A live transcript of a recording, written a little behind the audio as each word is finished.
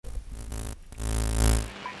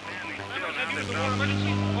use the war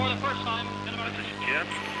emergency for the first time in about... This is Jim,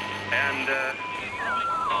 and,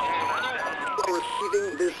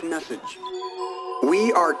 Receiving this message.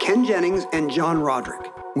 We are Ken Jennings and John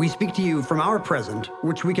Roderick. We speak to you from our present,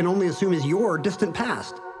 which we can only assume is your distant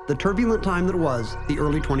past, the turbulent time that was the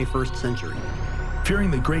early 21st century.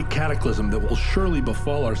 Fearing the great cataclysm that will surely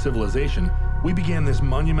befall our civilization, we began this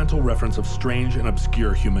monumental reference of strange and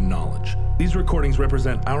obscure human knowledge. These recordings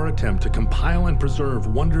represent our attempt to compile and preserve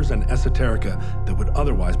wonders and esoterica that would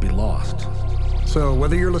otherwise be lost. So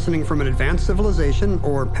whether you're listening from an advanced civilization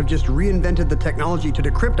or have just reinvented the technology to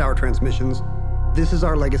decrypt our transmissions, this is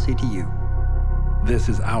our legacy to you. This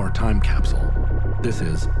is our time capsule. This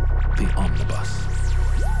is the Omnibus.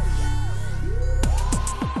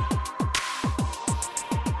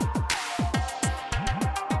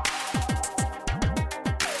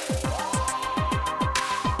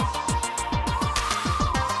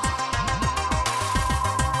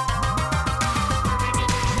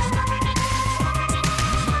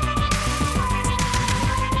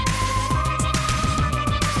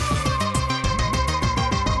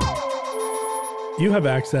 You have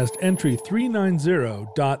accessed entry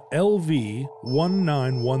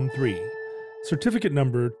 390.LV1913, certificate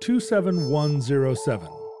number 27107.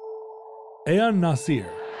 Ayan Nasir.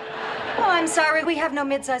 Oh, I'm sorry, we have no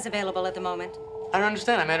midsize available at the moment. I don't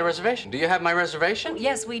understand. I made a reservation. Do you have my reservation?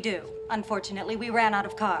 Yes, we do. Unfortunately, we ran out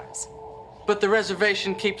of cars. But the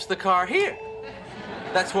reservation keeps the car here.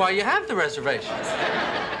 That's why you have the reservations.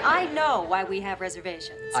 I know why we have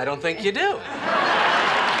reservations. I don't think you do.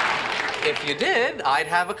 If you did, I'd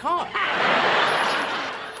have a car.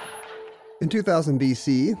 In 2000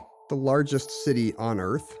 BC, the largest city on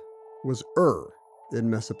Earth was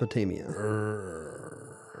in Mesopotamia.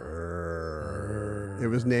 It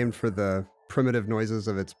was named for the primitive noises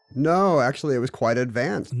of its... No, actually, it was quite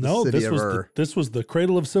advanced. No, this was the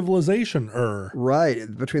cradle of civilization,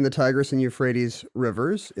 Right. Between the Tigris and Euphrates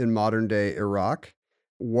rivers in modern-day Iraq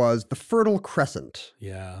was the Fertile Crescent.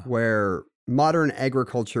 Yeah. Where modern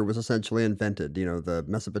agriculture was essentially invented. You know,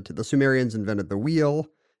 the Sumerians invented the wheel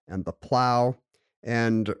and the plow,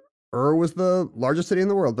 and was the largest city in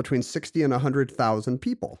the world, between 60 and 100,000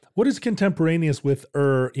 people. What is contemporaneous with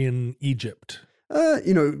in Egypt?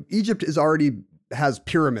 Egypt has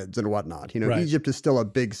pyramids and whatnot. Right. Egypt is still a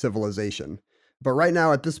big civilization. But right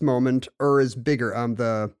now, at this moment, is bigger.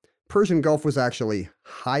 The Persian Gulf was actually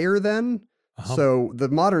higher then. Uh-huh. So the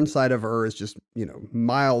modern side of is just,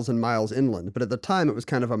 miles and miles inland. But at the time, it was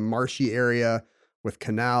kind of a marshy area with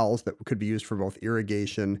canals that could be used for both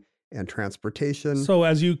irrigation and transportation. So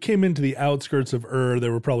as you came into the outskirts of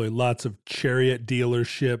there were probably lots of chariot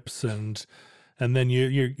dealerships and then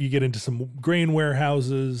you get into some grain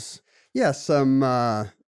warehouses. Yeah,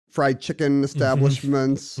 some fried chicken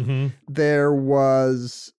establishments. Mm-hmm. There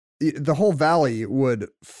was, the whole valley would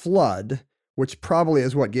flood, which probably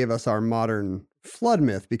is what gave us our modern flood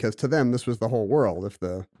myth, because to them, this was the whole world. If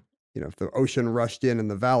the ocean rushed in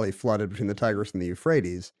and the valley flooded between the Tigris and the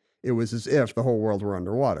Euphrates, it was as if the whole world were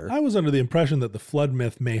underwater. I was under the impression that the flood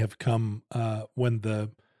myth may have come when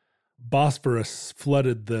the Bosphorus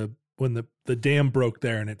flooded when the dam broke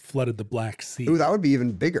there and it flooded the Black Sea. Ooh, that would be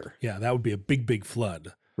even bigger. Yeah, that would be a big, big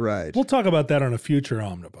flood. Right. We'll talk about that on a future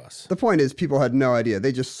Omnibus. The point is, people had no idea.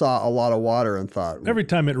 They just saw a lot of water and thought... Every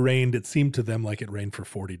time it rained, it seemed to them like it rained for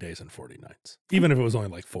 40 days and 40 nights, even if it was only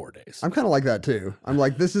like 4 days. I'm kind of like that, too. I'm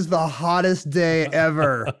like, this is the hottest day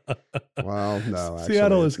ever. Well, no, actually,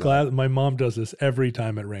 Seattle is class. My mom does this every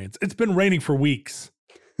time it rains. It's been raining for weeks.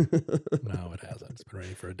 No, it hasn't. It's been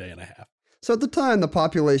raining for a day and a half. So at the time, the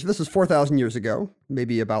population... This is 4,000 years ago,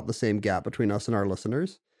 maybe about the same gap between us and our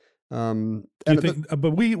listeners.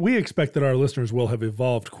 But we expect that our listeners will have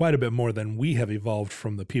evolved quite a bit more than we have evolved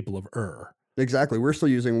from the people of Exactly. We're still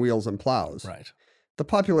using wheels and plows. Right. The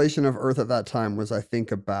population of Earth at that time was, I think,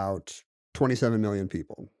 about 27 million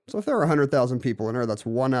people. So if there are 100,000 people in Earth, that's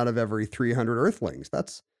 1 out of every 300 Earthlings.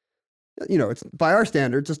 That's, it's by our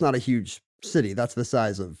standards, it's not a huge city. That's the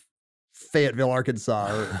size of Fayetteville,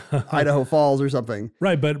 Arkansas, or Idaho Falls or something.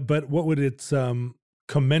 Right. But what would its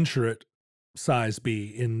commensurate size be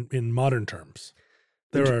in modern terms?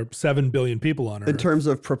 There are 7 billion people on Earth. In terms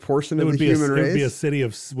of proportion of the human race? It would be a city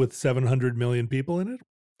with 700 million people in it?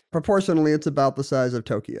 Proportionally, it's about the size of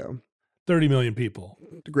Tokyo. 30 million people.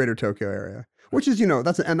 The greater Tokyo area. Which is,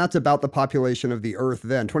 that's about the population of the Earth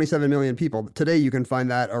then. 27 million people. Today, you can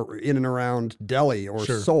find that in and around Delhi or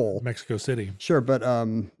Seoul. Mexico City. Sure, but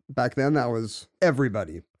back then, that was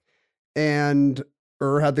everybody. And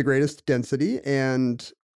had the greatest density,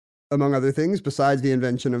 and among other things, besides the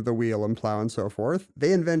invention of the wheel and plow and so forth,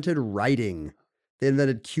 they invented writing. They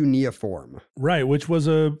invented cuneiform. Right, which was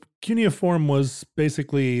cuneiform was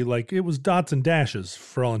basically like it was dots and dashes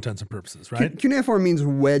for all intents and purposes, right? Cuneiform means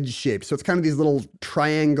wedge shape. So it's kind of these little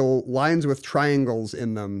triangle lines with triangles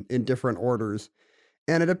in them in different orders.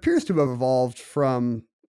 And it appears to have evolved from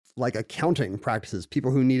like accounting practices,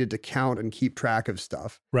 people who needed to count and keep track of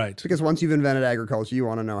stuff. Right. Because once you've invented agriculture, you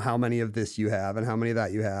want to know how many of this you have and how many of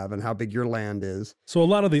that you have and how big your land is. So a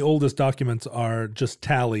lot of the oldest documents are just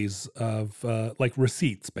tallies of like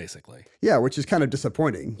receipts, basically. Yeah, which is kind of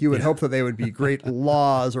disappointing. You would hope that they would be great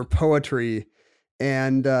laws or poetry.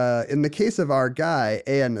 And in the case of our guy,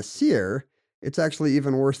 Aya Nasir, it's actually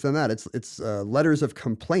even worse than that. It's letters of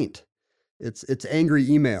complaint. It's angry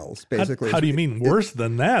emails, basically. How do you mean worse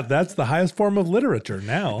than that? That's the highest form of literature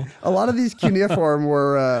now. A lot of these cuneiform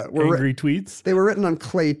were angry tweets. They were written on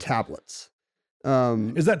clay tablets.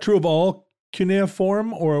 Is that true of all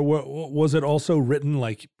cuneiform, or was it also written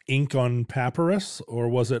like ink on papyrus, or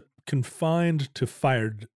was it confined to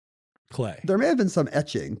fired clay? There may have been some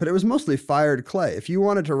etching, but it was mostly fired clay. If you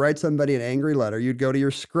wanted to write somebody an angry letter, you'd go to your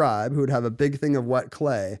scribe, who would have a big thing of wet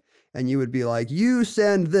clay. And you would be like, you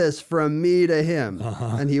send this from me to him.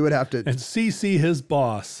 And he would have to... And CC his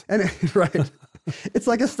boss. And right. It's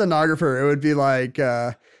like a stenographer. It would be like,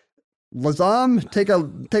 Lazam, take a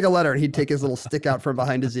letter. And he'd take his little stick out from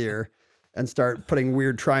behind his ear and start putting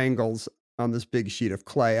weird triangles on this big sheet of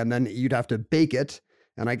clay. And then you'd have to bake it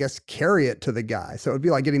and I guess carry it to the guy. So it would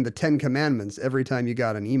be like getting the 10 Commandments every time you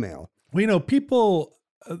got an email. Well, people...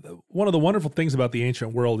 one of the wonderful things about the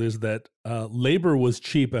ancient world is that labor was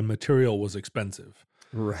cheap and material was expensive.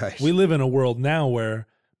 Right. We live in a world now where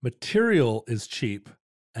material is cheap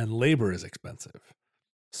and labor is expensive.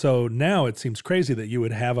 So now it seems crazy that you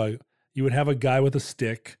would have a guy with a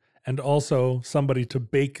stick and also somebody to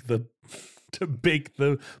bake the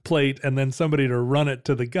plate and then somebody to run it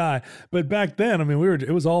to the guy. But back then, I mean,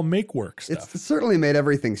 it was all make work stuff. It certainly made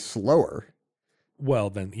everything slower.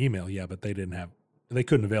 Well, than email, yeah, but they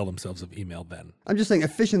couldn't avail themselves of email then. I'm just saying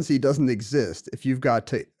efficiency doesn't exist if you've got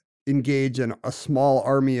to engage in a small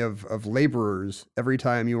army of laborers every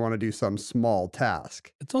time you want to do some small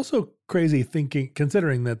task. It's also crazy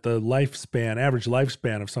considering that the average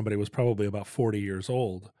lifespan of somebody was probably about 40 years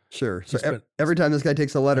old. Sure. So every time this guy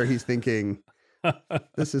takes a letter, he's thinking,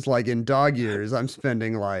 this is like in dog years. I'm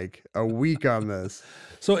spending like a week on this.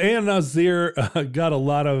 So Aya Nasir got a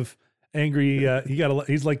lot of angry.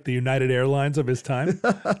 He's like the United Airlines of his time.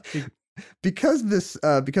 Because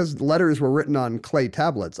letters were written on clay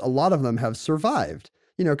tablets, a lot of them have survived.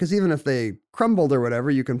 Because even if they crumbled or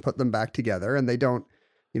whatever, you can put them back together, and they don't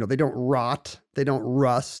rot, they don't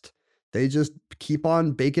rust. They just keep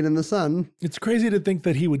on baking in the sun. It's crazy to think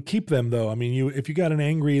that he would keep them, though. I mean, if you got an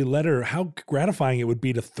angry letter, how gratifying it would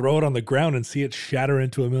be to throw it on the ground and see it shatter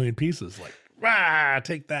into a million pieces. Like, rah,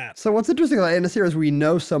 take that. So what's interesting about Aya Nasir is we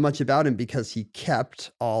know so much about him because he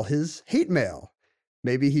kept all his hate mail.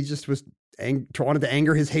 Maybe he just wanted to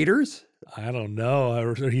anger his haters? I don't know.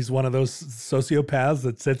 Or he's one of those sociopaths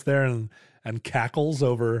that sits there and cackles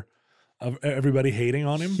over everybody hating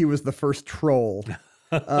on him. He was the first troll.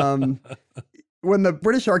 When the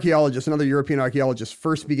British archaeologists and other European archaeologists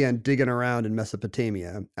first began digging around in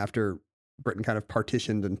Mesopotamia after Britain kind of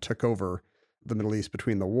partitioned and took over the Middle East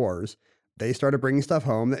between the wars, they started bringing stuff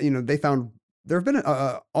home. They found there have been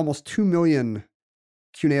almost 2 million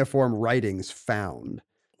cuneiform writings found.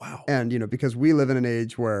 Wow. And, because we live in an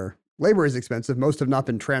age where labor is expensive, most have not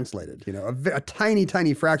been translated. A tiny,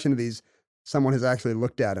 tiny fraction of these someone has actually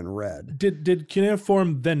looked at and read. Did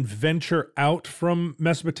cuneiform then venture out from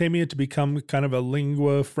Mesopotamia to become kind of a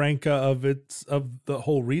lingua franca of the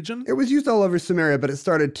whole region? It was used all over Sumeria, but it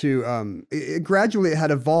started to gradually it had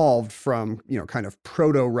evolved from kind of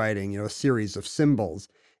proto writing, a series of symbols,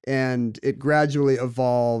 and it gradually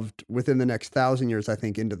evolved within the next 1,000 years, I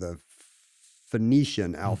think, into the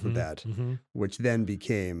Phoenician alphabet, which then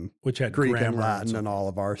became Greek and Latin and all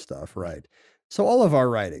of our stuff, right? So all of our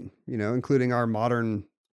writing, including our modern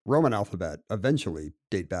Roman alphabet, eventually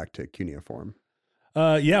date back to cuneiform.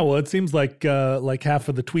 Yeah, well, it seems like half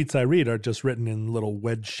of the tweets I read are just written in little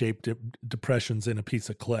wedge-shaped depressions in a piece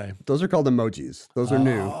of clay. Those are called emojis. Those are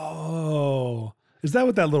new. Oh, is that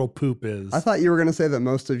what that little poop is? I thought you were going to say that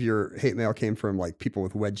most of your hate mail came from like people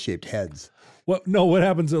with wedge-shaped heads. Well, no, what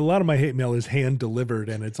happens, a lot of my hate mail is hand-delivered,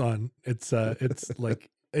 and it's like...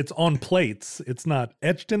 It's on plates. It's not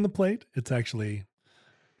etched in the plate. It's actually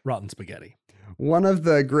rotten spaghetti. One of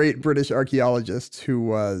the great British archaeologists who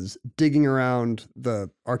was digging around the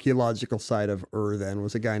archaeological site of Ur then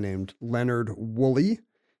was a guy named Leonard Woolley.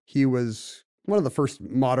 He was one of the first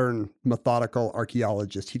modern methodical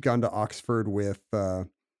archaeologists. He'd gone to Oxford with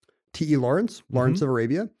T.E. Lawrence, Lawrence of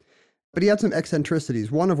Arabia. But he had some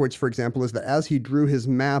eccentricities, one of which, for example, is that as he drew his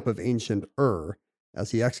map of ancient Ur,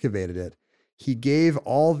 as he excavated it, he gave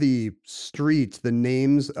all the streets the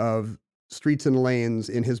names of streets and lanes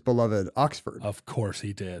in his beloved Oxford. Of course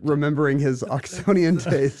he did. Remembering his Oxonian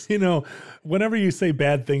days. You know, whenever you say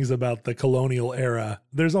bad things about the colonial era,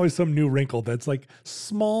 there's always some new wrinkle that's like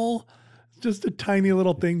small, just a tiny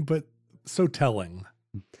little thing, but so telling.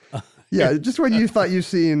 Yeah, just when you thought you've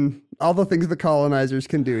seen all the things the colonizers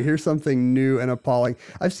can do, here's something new and appalling.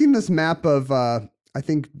 I've seen this map of, I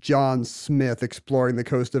think, John Smith exploring the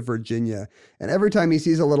coast of Virginia. And every time he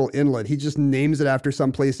sees a little inlet, he just names it after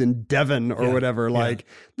some place in Devon or whatever. Like,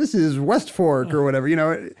 this is West Fork or whatever. You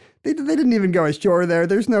know, they didn't even go ashore there.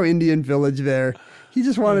 There's no Indian village there. He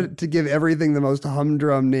just wanted to give everything the most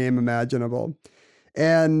humdrum name imaginable.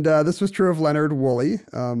 And this was true of Leonard Woolley.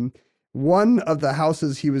 One of the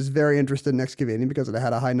houses he was very interested in excavating because it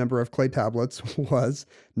had a high number of clay tablets was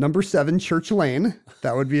number 7 Church Lane.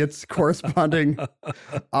 That would be its corresponding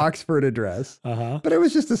Oxford address. But it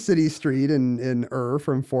was just a city street in Ur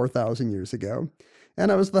from 4,000 years ago.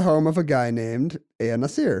 And it was the home of a guy named Ea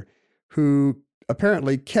Nasir, who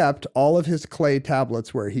apparently kept all of his clay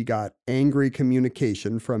tablets where he got angry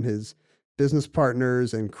communication from his business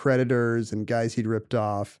partners and creditors and guys he'd ripped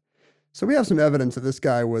off. So we have some evidence that this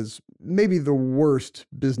guy was maybe the worst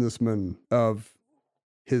businessman of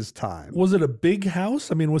his time. Was it a big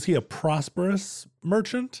house? I mean, was he a prosperous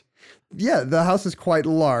merchant? Yeah, the house is quite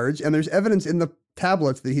large, and there's evidence in the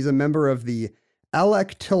tablets that he's a member of the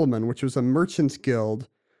Alec Tillman, which was a merchants guild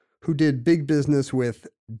who did big business with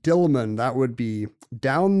Dilmun. That would be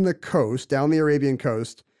down the coast, down the Arabian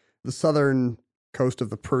coast, the southern coast of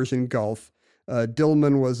the Persian Gulf.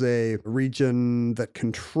 Dilmun was a region that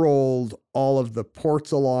controlled all of the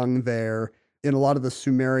ports along there. In a lot of the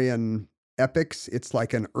Sumerian epics, it's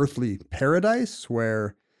like an earthly paradise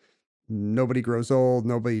where nobody grows old,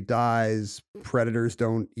 nobody dies, predators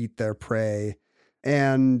don't eat their prey.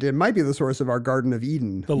 And it might be the source of our Garden of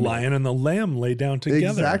Eden. The lion and the lamb lay down together.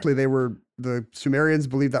 Exactly. The Sumerians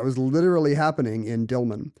believed that was literally happening in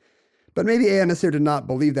Dilmun. But maybe Ea Nasir did not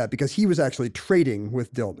believe that because he was actually trading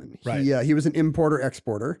with Dilmun. Right. He was an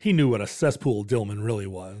importer-exporter. He knew what a cesspool Dilmun really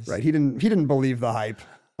was. Right. He didn't believe the hype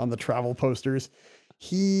on the travel posters.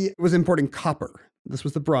 He was importing copper. This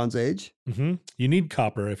was the Bronze Age. Mm-hmm. You need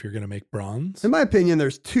copper if you're going to make bronze. In my opinion,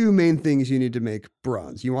 there's 2 main things you need to make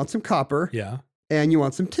bronze. You want some copper. Yeah. And you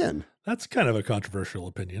want some tin. That's kind of a controversial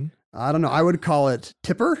opinion. I don't know. I would call it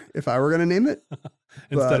tipper if I were going to name it.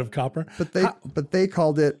 Instead of copper. But they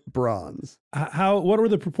called it bronze. What were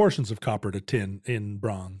the proportions of copper to tin in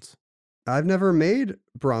bronze? I've never made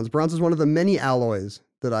bronze. Bronze is one of the many alloys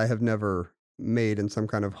that I have never made in some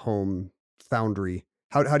kind of home foundry.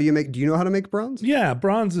 Do you know how to make bronze? Yeah,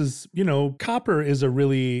 bronze is, copper is a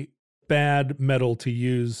really bad metal to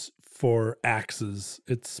use for axes.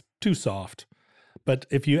 It's too soft. But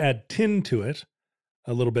if you add tin to it,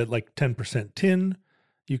 a little bit like 10% tin,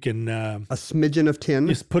 you can... a smidgen of tin?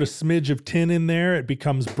 Just put a smidge of tin in there. It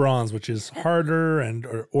becomes bronze, which is harder and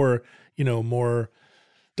or more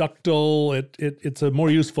ductile. It's a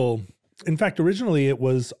more useful... In fact, originally it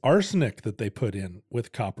was arsenic that they put in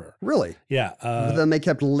with copper. Really? Yeah. But then they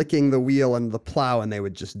kept licking the wheel and the plow and they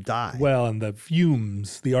would just die. Well, and the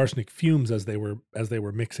fumes, the arsenic fumes as they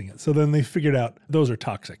were mixing it. So then they figured out those are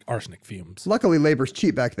toxic, arsenic fumes. Luckily, labor's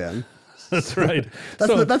cheap back then. That's right.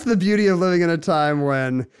 That's the beauty of living in a time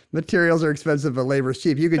when materials are expensive but labor's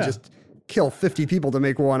cheap. You could just kill 50 people to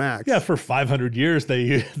make one axe. Yeah, for 500 years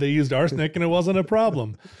they used arsenic and it wasn't a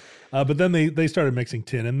problem. But then they started mixing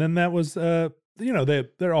tin, and then that was,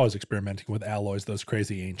 they're always experimenting with alloys, those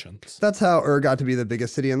crazy ancients. That's how Ur got to be the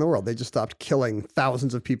biggest city in the world. They just stopped killing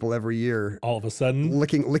thousands of people every year. All of a sudden,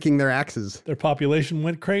 licking their axes. Their population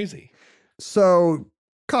went crazy. So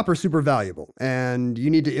copper's super valuable, and you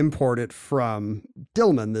need to import it from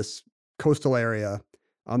Dilmun, this coastal area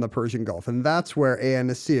on the Persian Gulf. And that's where Ea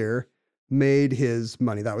Nasir made his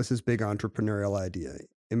money. That was his big entrepreneurial idea,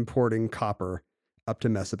 importing copper up to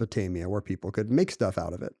Mesopotamia where people could make stuff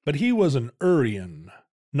out of it. But he was an Urian,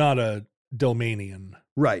 not a Dilmanian.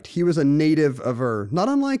 Right. He was a native of Ur, not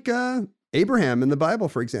unlike Abraham in the Bible,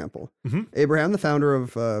 for example. Mm-hmm. Abraham, the founder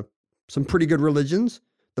of some pretty good religions,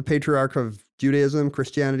 the patriarch of Judaism,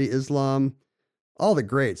 Christianity, Islam, all the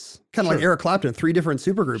greats. Kind of like Eric Clapton, 3 different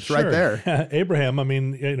supergroups right there. Abraham, I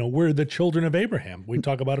mean, we're the children of Abraham. We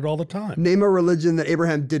talk about it all the time. Name a religion that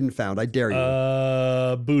Abraham didn't found. I dare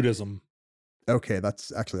you. Buddhism. Okay,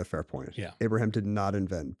 that's actually a fair point. Yeah. Abraham did not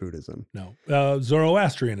invent Buddhism. No.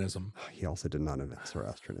 Zoroastrianism. He also did not invent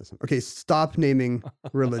Zoroastrianism. Okay, stop naming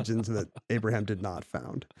religions that Abraham did not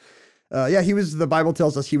found. The Bible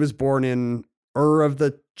tells us he was born in Ur of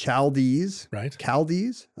the Chaldees. Right.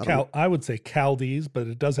 Chaldees? I would say Chaldees, but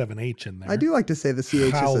it does have an H in there. I do like to say the CH is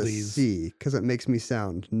a Chaldees. C because it makes me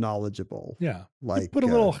sound knowledgeable. Yeah. Like you put a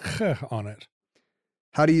little on it.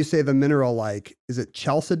 How do you say the mineral like? Is it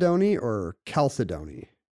chalcedony or chalcedony?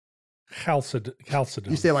 Chalcedony.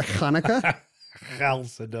 You say like Hanukkah?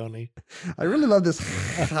 Chalcedony. I really love this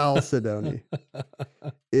chalcedony.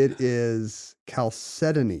 It is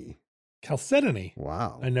chalcedony. Chalcedony.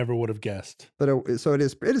 Wow. I never would have guessed. But it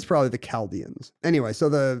is probably the Chaldeans. Anyway, so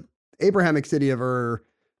the Abrahamic city of Ur,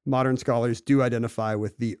 modern scholars do identify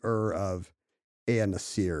with the Ur of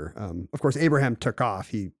Ea-Nasir. Of course, Abraham took off.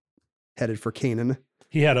 He headed for Canaan.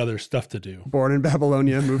 He had other stuff to do. Born in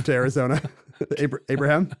Babylonia, moved to Arizona.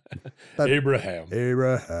 Abraham?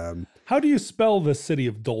 Abraham. How do you spell the city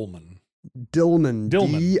of Dolman? Dilmun.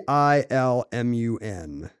 Dilmun.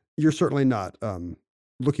 Dilmun. You're certainly not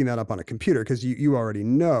looking that up on a computer because you already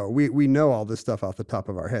know. We know all this stuff off the top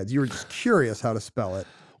of our heads. You were just curious how to spell it.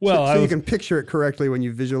 Well, so you can picture it correctly when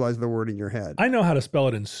you visualize the word in your head. I know how to spell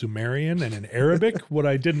it in Sumerian and in Arabic. What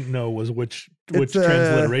I didn't know was which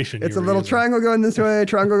transliteration. It's a little triangle going this way,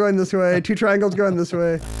 triangle going this way, two triangles going this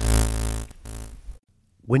way.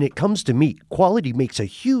 When it comes to meat, quality makes a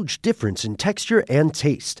huge difference in texture and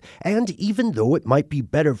taste. And even though it might be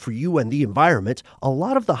better for you and the environment, a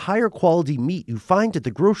lot of the higher quality meat you find at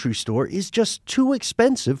the grocery store is just too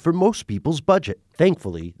expensive for most people's budget.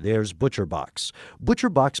 Thankfully, there's ButcherBox.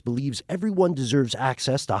 ButcherBox believes everyone deserves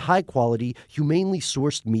access to high-quality, humanely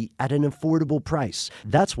sourced meat at an affordable price.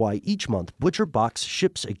 That's why each month, ButcherBox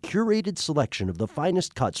ships a curated selection of the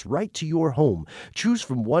finest cuts right to your home. Choose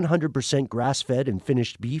from 100% grass-fed and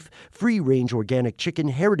finished beef, free-range organic chicken,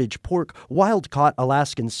 heritage pork, wild-caught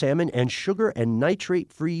Alaskan salmon, and sugar and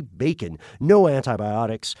nitrate-free bacon. No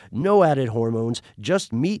antibiotics, no added hormones,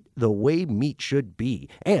 just meat the way meat should be.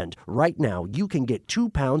 And right now, you can get 2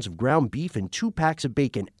 pounds of ground beef and 2 packs of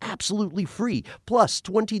bacon absolutely free, plus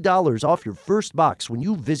 $20 off your first box when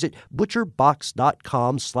you visit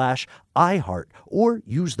butcherbox.com/iHeart or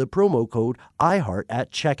use the promo code iHeart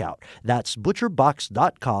at checkout. That's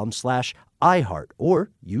butcherbox.com/iHeart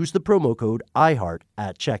or use the promo code iHeart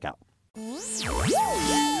at checkout.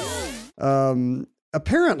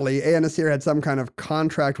 Apparently, Ea-Nasir had some kind of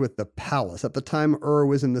contract with the palace. At the time, Ur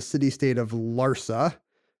was in the city-state of Larsa,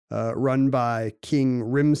 run by King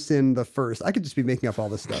Rimsin I. I could just be making up all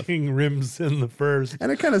this stuff. King Rimsin I.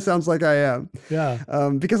 And it kind of sounds like I am. Yeah.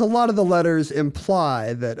 Because a lot of the letters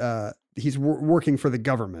imply that he's working for the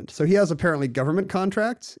government. So he has apparently government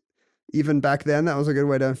contracts. Even back then, that was a good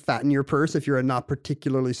way to fatten your purse if you're a not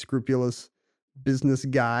particularly scrupulous business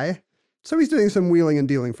guy. So he's doing some wheeling and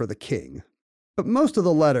dealing for the king. But most of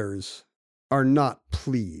the letters are not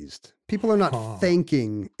pleased. People are not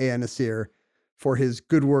thanking Ea-Nasir for his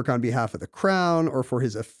good work on behalf of the crown or for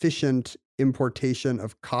his efficient importation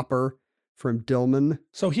of copper from Dilmun.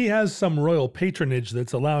 So he has some royal patronage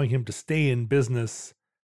that's allowing him to stay in business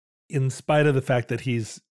in spite of the fact that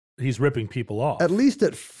he's ripping people off. At least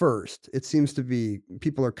at first, it seems to be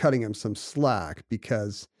people are cutting him some slack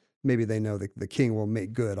because maybe they know that the king will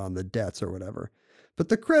make good on the debts or whatever. But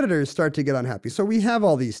the creditors start to get unhappy. So we have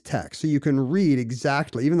all these texts, so you can read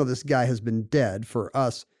exactly, even though this guy has been dead for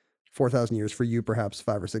us 4,000 years, for you perhaps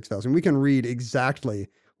 5,000 or 6,000, we can read exactly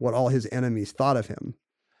what all his enemies thought of him.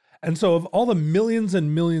 And so of all the millions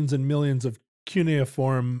and millions and millions of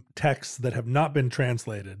cuneiform texts that have not been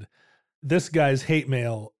translated, this guy's hate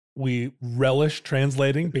mail we relish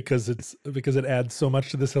translating because it adds so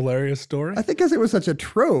much to this hilarious story. I think because it was such a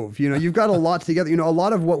trove, you've got a lot together, a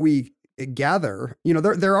lot of what we gather,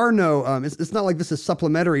 there are no, it's not like this is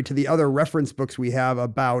supplementary to the other reference books we have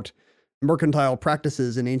about mercantile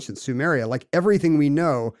practices in ancient Sumeria. Like everything we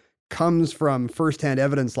know comes from firsthand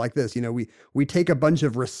evidence like this. We take a bunch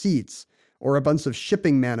of receipts or a bunch of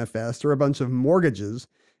shipping manifests or a bunch of mortgages,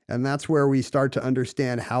 and that's where we start to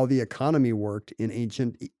understand how the economy worked in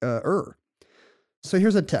ancient Ur. So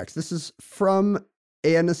here's a text. This is from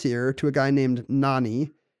Ea-Nasir to a guy named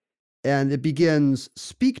Nani, and it begins,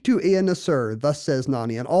 "Speak to Ea-Nasir, thus says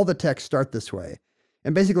Nani," and all the texts start this way.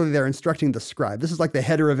 And basically they're instructing the scribe. This is like the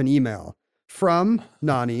header of an email from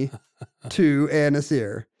Nani to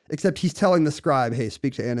Ea-Nasir, except he's telling the scribe, hey,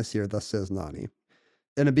 speak to Ea-Nasir, thus says Nani.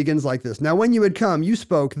 And it begins like this. "Now when you had come, you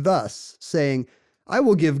spoke thus, saying, I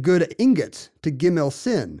will give good ingot to Gimel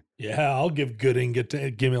Sin." Yeah, I'll give good ingot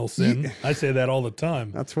to Gimel Sin. I say that all the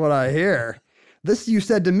time. That's what I hear. This you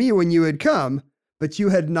said to me when you had come, but you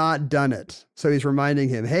had not done it. So he's reminding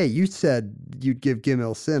him, hey, you said you'd give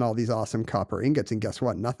Gimil Sin all these awesome copper ingots, and guess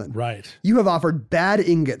what? Nothing. Right. You have offered bad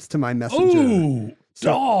ingots to my messenger. Ooh,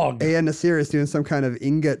 dog. Ea Nasir is doing some kind of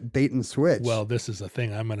ingot bait and switch. Well, this is a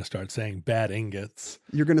thing. I'm going to start saying bad ingots.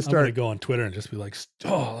 You're going to I'm going to start. go on Twitter and just be like,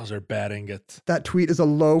 oh, those are bad ingots. That tweet is a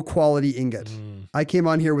low quality ingot. I came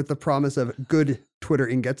on here with the promise of good Twitter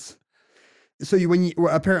ingots. So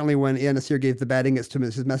apparently when Ea Nasir gave the bad ingots to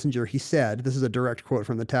his messenger, he said, this is a direct quote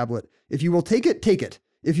from the tablet, if you will take it, take it.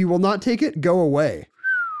 If you will not take it, go away.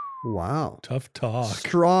 Wow. Tough talk.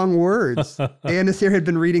 Strong words. Ea Nasir had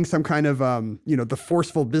been reading some kind of, the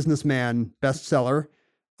Forceful Businessman bestseller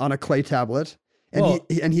on a clay tablet. And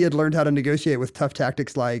he had learned how to negotiate with tough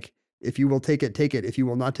tactics like, if you will take it, take it. If you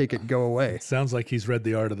will not take it, go away. Sounds like he's read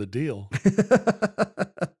The Art of the Deal.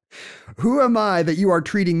 Who am I that you are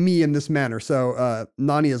treating me in this manner? So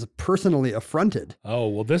Nani is personally affronted. Oh,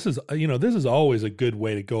 well, this is always a good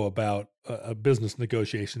way to go about a business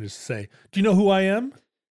negotiation, is to say, do you know who I am?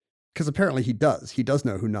 Because apparently he does. He does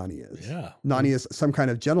know who Nani is. Yeah. Nani is some kind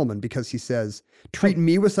of gentleman because he says, treat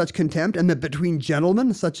me with such contempt, and that between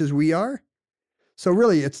gentlemen such as we are. So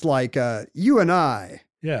really it's like you and I,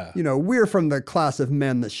 yeah, we're from the class of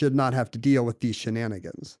men that should not have to deal with these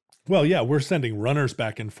shenanigans. Well, yeah, we're sending runners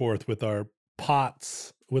back and forth with our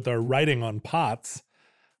pots, with our writing on pots.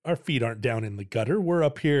 Our feet aren't down in the gutter. We're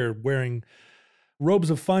up here wearing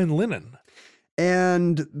robes of fine linen.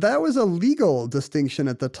 And that was a legal distinction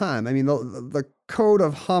at the time. I mean, the Code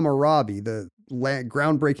of Hammurabi, the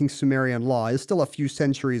groundbreaking Sumerian law, is still a few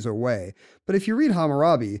centuries away. But if you read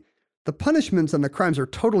Hammurabi, the punishments and the crimes are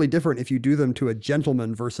totally different if you do them to a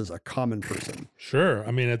gentleman versus a common person. Sure.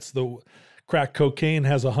 I mean, it's the crack cocaine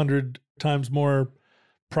has 100 times more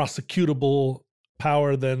prosecutable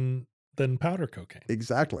power than powder cocaine.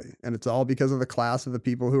 Exactly. And it's all because of the class of the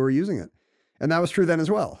people who are using it. And that was true then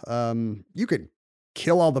as well. You could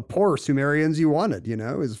kill all the poor Sumerians you wanted,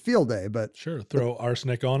 it was a field day, but sure, throw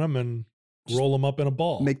arsenic on them and roll them up in a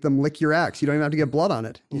ball. Make them lick your axe. You don't even have to get blood on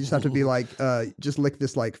it. You just have to be like, just lick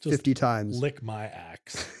this like just 50 times. Lick my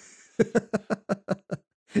axe.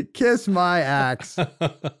 Kiss my axe.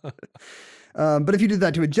 But if you did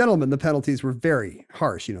that to a gentleman, the penalties were very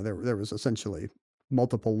harsh. There was essentially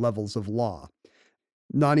multiple levels of law.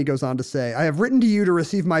 Nani goes on to say, I have written to you to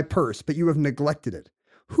receive my purse, but you have neglected it.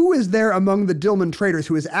 Who is there among the Dilmun traders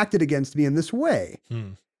who has acted against me in this way?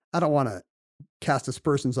 I don't want to cast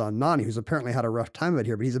aspersions on Nani, who's apparently had a rough time of it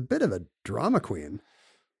here, but he's a bit of a drama queen.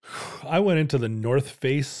 I went into the North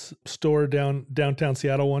Face store downtown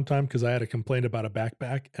Seattle one time because I had a complaint about a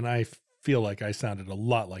backpack, and I feel like I sounded a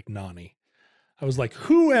lot like Nani. I was like,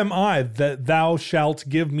 who am I that thou shalt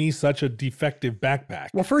give me such a defective backpack?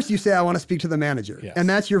 Well, first you say, I want to speak to the manager. Yes. And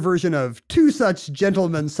that's your version of two such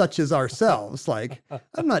gentlemen such as ourselves. Like,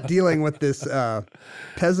 I'm not dealing with this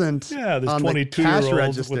peasant this on the cash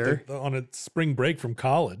register. On a spring break from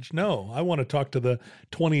college. No, I want to talk to the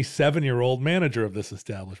 27-year-old manager of this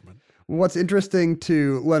establishment. What's interesting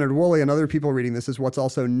to Leonard Woolley and other people reading this is what's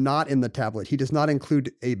also not in the tablet. He does not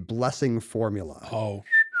include a blessing formula. Oh,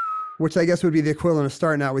 which I guess would be the equivalent of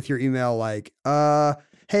starting out with your email like,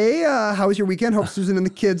 hey, how was your weekend? Hope Susan and the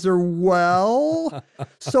kids are well.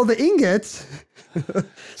 So the ingots.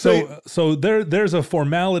 So there's a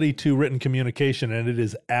formality to written communication, and it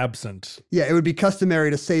is absent. Yeah, it would be customary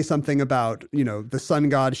to say something about, the sun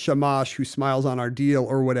god Shamash who smiles on our deal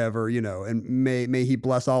or whatever, and may he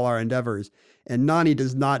bless all our endeavors. And Nani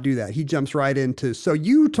does not do that. He jumps right into, so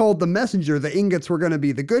you told the messenger the ingots were going to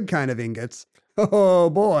be the good kind of ingots. Oh,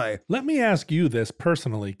 boy. Let me ask you this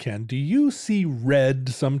personally, Ken. Do you see red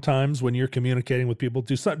sometimes when you're communicating with people?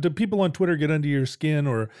 Do people on Twitter get under your skin,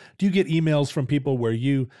 or do you get emails from people where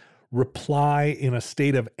you reply in a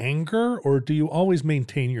state of anger, or do you always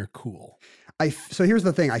maintain your cool? So here's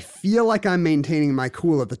the thing. I feel like I'm maintaining my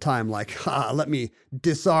cool at the time. Like, let me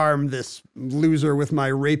disarm this loser with my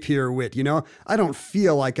rapier wit. I don't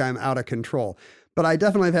feel like I'm out of control. But I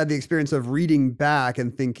definitely have had the experience of reading back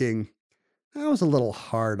and thinking, I was a little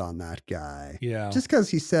hard on that guy. Yeah. Just because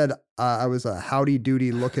he said I was a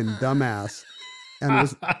howdy-doody looking dumbass and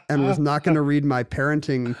was not going to read my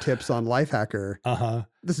parenting tips on Lifehacker. Uh-huh.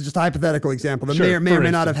 This is just a hypothetical example that Sure, may or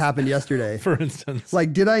may not have happened yesterday. For instance.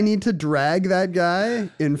 Like, did I need to drag that guy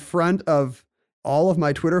in front of all of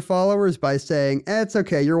my Twitter followers by saying, it's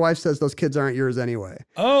okay, your wife says those kids aren't yours anyway?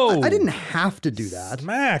 Oh. I didn't have to do that.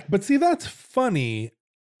 Smack. But see, that's funny.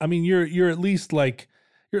 I mean, you're at least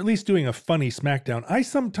doing a funny smackdown. I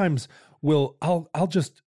sometimes will,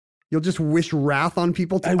 You'll just wish wrath on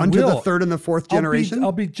people unto will. the third and the fourth generation?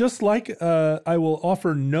 I'll be just like, I will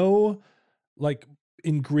offer no like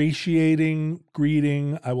ingratiating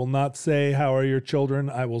greeting. I will not say, "How are your children?"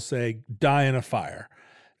 I will say, "Die in a fire."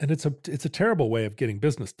 And it's a terrible way of getting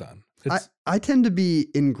business done. I tend to be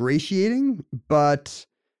ingratiating, but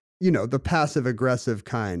the passive aggressive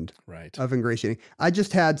kind of ingratiating. I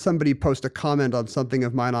just had somebody post a comment on something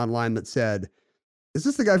of mine online that said, "Is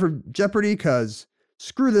this the guy from Jeopardy? Because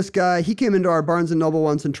screw this guy. He came into our Barnes & Noble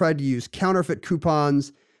once and tried to use counterfeit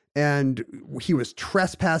coupons and he was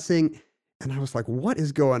trespassing." And I was like, what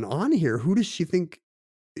is going on here? Who is she thinking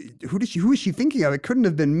of? It couldn't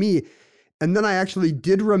have been me. And then I actually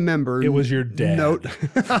did remember. It was your dad. Note.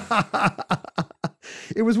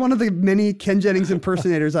 It was one of the many Ken Jennings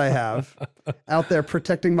impersonators I have out there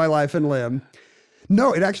protecting my life and limb.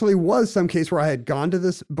 No, it actually was some case where I had gone to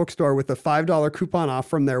this bookstore with a $5 coupon off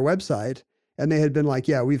from their website. And they had been like,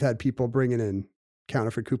 "Yeah, we've had people bringing in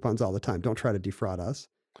counterfeit coupons all the time. Don't try to defraud us."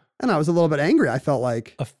 And I was a little bit angry. I felt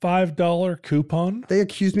like a $5 coupon? They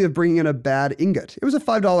accused me of bringing in a bad ingot. It was a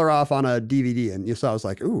 $5 off on a DVD. And so I was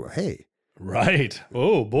like, "Ooh, hey." Right.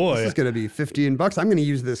 Oh, boy. This is going to be $15. I'm going to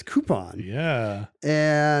use this coupon. Yeah.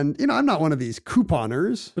 And, I'm not one of these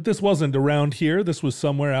couponers. But this wasn't around here. This was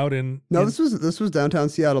somewhere out in... No, this was downtown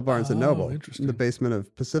Seattle, Barnes & Noble. Interesting. In the basement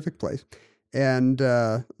of Pacific Place. And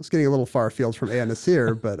I was getting a little far afield from A.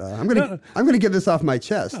 Nasir, but I'm gonna get this off my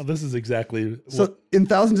chest. No, this is exactly so. In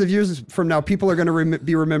thousands of years from now, people are going to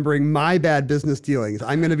be remembering my bad business dealings.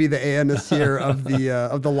 I'm going to be the A. Nasir of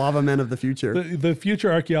the lava men of the future. The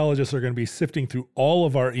future archaeologists are going to be sifting through all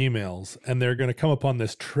of our emails, and they're going to come upon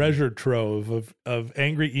this treasure trove of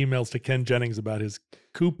angry emails to Ken Jennings about his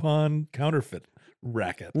coupon counterfeit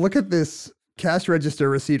racket. Look at this cash register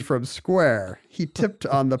receipt from Square. He tipped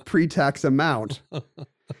on the pre-tax amount.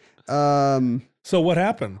 So what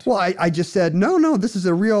happened? Well, I just said, no, this is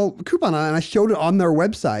a real coupon. And I showed it on their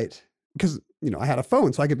website because, I had a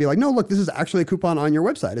phone. So I could be like, "No, look, this is actually a coupon on your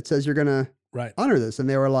website. It says you're going to honor this." And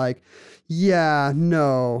they were like, "Yeah,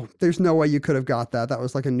 no, there's no way you could have got that. That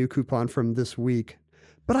was like a new coupon from this week."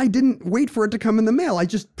 But I didn't wait for it to come in the mail. I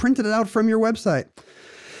just printed it out from your website.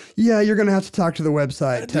 "Yeah, you're going to have to talk to the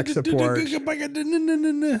website, tech support."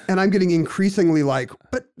 And I'm getting increasingly like,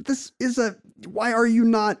 "But this is why are you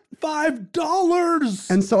not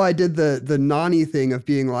 $5? And so I did the Nani thing of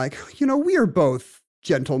being like, we are both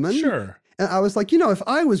gentlemen. Sure. And I was like, if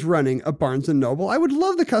I was running a Barnes & Noble, I would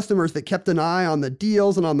love the customers that kept an eye on the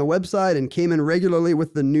deals and on the website and came in regularly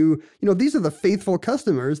with the new, these are the faithful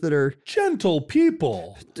customers that are gentle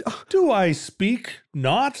people. Do I speak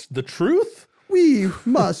not the truth? We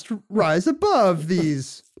must rise above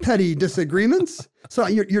these petty disagreements. So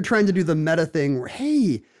you're trying to do the meta thing where,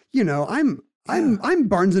 hey, I'm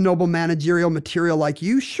Barnes & Noble managerial material like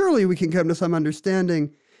you. Surely we can come to some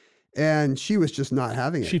understanding. And she was just not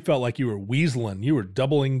having it. She felt like you were weaseling. You were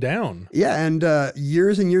doubling down. Yeah, and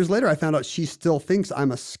years and years later, I found out she still thinks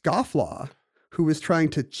I'm a scofflaw who was trying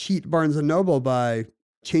to cheat Barnes & Noble by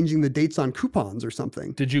changing the dates on coupons or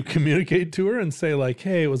something. Did you communicate to her and say like,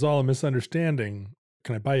 "Hey, it was all a misunderstanding.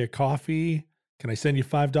 Can I buy you coffee? Can I send you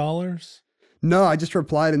 $5? No, I just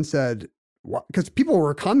replied and said, "What?" Because people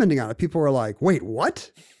were commenting on it. People were like, "Wait,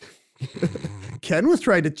 what? Ken was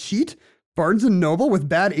trying to cheat Barnes & Noble with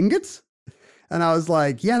bad ingots?" And I was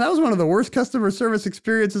like, "Yeah, that was one of the worst customer service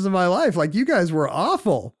experiences of my life. Like, you guys were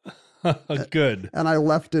awful." Good. And I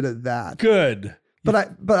left it at that. Good. But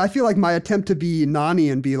I feel like my attempt to be Nani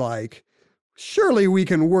and be like, "Surely we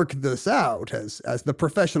can work this out as the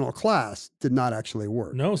professional class," did not actually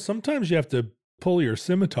work. No, sometimes you have to pull your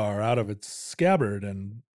scimitar out of its scabbard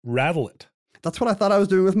and rattle it. That's what I thought I was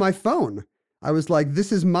doing with my phone. I was like,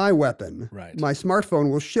 "This is my weapon. Right. My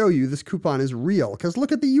smartphone will show you this coupon is real because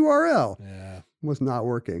look at the URL." Yeah. It was not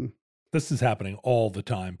working. This is happening all the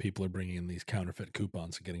time. People are bringing in these counterfeit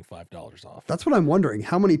coupons and getting $5 off. That's what I'm wondering.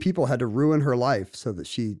 How many people had to ruin her life so that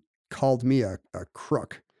she called me a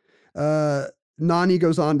crook? Nani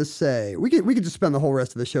goes on to say, we could just spend the whole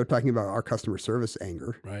rest of the show talking about our customer service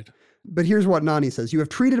anger. Right. But here's what Nani says. "You have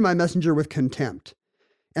treated my messenger with contempt.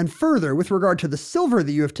 And further, with regard to the silver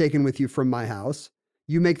that you have taken with you from my house,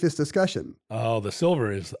 you make this discussion." Oh, the silver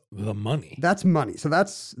is the money. That's money. So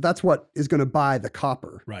that's what is going to buy the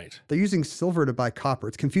copper. Right. They're using silver to buy copper.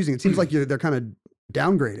 It's confusing. It seems like they're kind of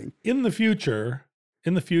downgrading. In the future,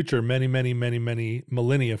 many, many, many, many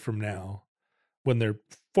millennia from now, when their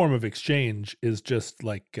form of exchange is just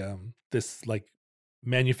like this like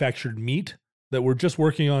manufactured meat that we're just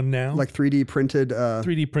working on now. Like 3D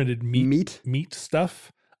printed meat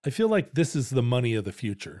stuff. I feel like this is the money of the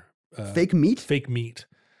future. Fake meat? Fake meat.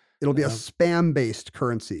 It'll be a spam-based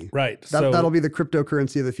currency. Right. That'll be the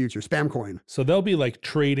cryptocurrency of the future, spam coin. So they'll be like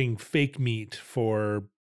trading fake meat for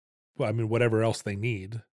whatever else they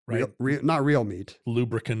need, right? Not real meat.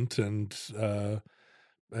 Lubricant and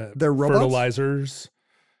They're robots? fertilizers.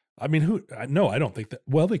 I mean, no, I don't think that.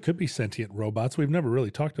 Well, they could be sentient robots. We've never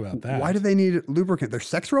really talked about that. Why do they need lubricant? They're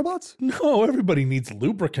sex robots? No, everybody needs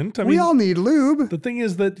lubricant. I mean, we all need lube. The thing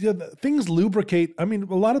is that things lubricate. I mean,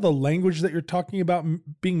 a lot of the language that you're talking about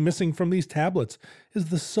being missing from these tablets is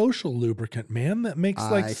the social lubricant, man, that makes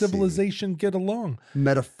civilization get along.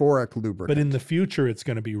 Metaphoric lubricant. But in the future, it's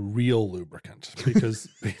going to be real lubricant because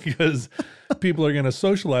people are going to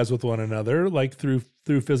socialize with one another, like through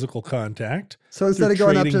physical contact. So instead of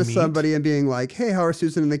going up to somebody and being like, hey, how are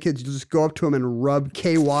Susan and the kids? You just go up to them and rub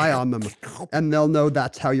KY on them, and they'll know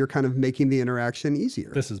that's how you're kind of making the interaction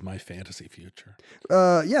easier. This is my fantasy future.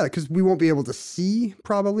 Yeah, because we won't be able to see,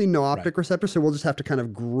 probably, no optic receptors, so we'll just have to kind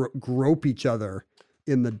of grope each other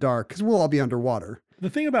in the dark, because we'll all be underwater. The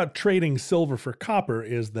thing about trading silver for copper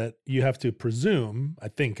is that you have to presume, I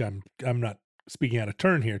think I'm not speaking out of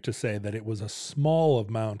turn here to say that it was a small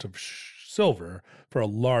amount of silver for a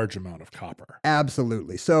large amount of copper.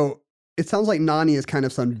 Absolutely. So it sounds like Nani is kind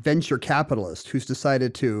of some venture capitalist who's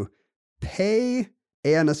decided to pay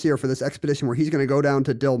Ea Nasir for this expedition where he's going to go down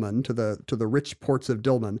to Dilmun, to the rich ports of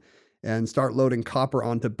Dilmun, and start loading copper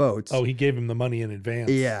onto boats. Oh, he gave him the money in advance.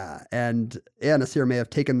 Yeah, and Ea Nasir may have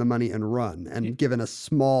taken the money and run and given a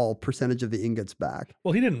small percentage of the ingots back.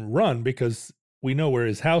 Well, he didn't run because we know where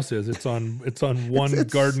his house is. It's on one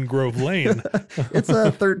Garden Grove Lane. It's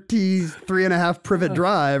a 33.5 privet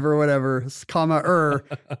drive or whatever, comma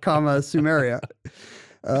Sumeria.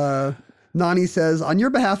 Nani says, on your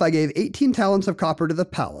behalf, I gave 18 talents of copper to the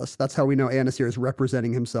palace. That's how we know Ea Nasir is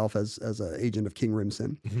representing himself as an agent of King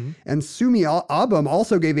Rimsin. Mm-hmm. And Sumi Abum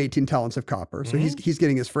also gave 18 talents of copper. So he's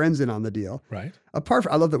getting his friends in on the deal. Right.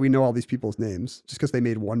 I love that we know all these people's names just because they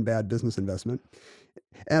made one bad business investment.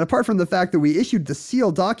 And apart from the fact that we issued the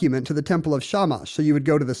sealed document to the temple of Shamash, so you would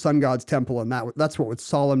go to the sun god's temple and that's what would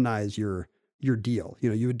solemnize your deal.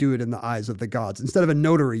 You would do it in the eyes of the gods. Instead of a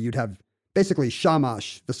notary, you'd have basically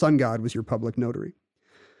Shamash, the sun god, was your public notary.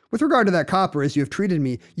 With regard to that copper, as you have treated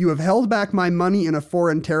me, you have held back my money in a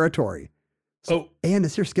foreign territory. So Ea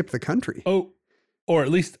Nasir skipped the country. Oh, or at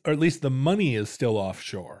least the money is still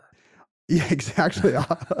offshore. Yeah, exactly.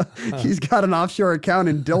 He's got an offshore account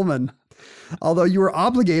in Dilmun. Although you were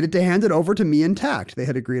obligated to hand it over to me intact, they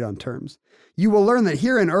had agreed on terms. You will learn that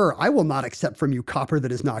here in I will not accept from you copper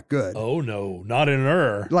that is not good. Oh, no, not in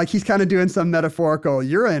Like he's kind of doing some metaphorical,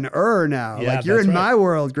 you're in now. Yeah, like you're in my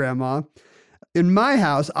world, Grandma. In my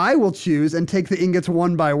house, I will choose and take the ingots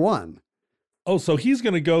one by one. Oh, so he's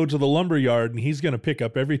going to go to the lumber yard and he's going to pick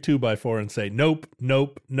up every 2x4 and say, nope,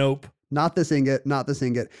 nope, nope. Not this ingot, not this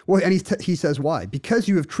ingot. Well, and he says why? Because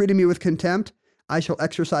you have treated me with contempt, I shall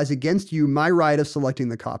exercise against you my right of selecting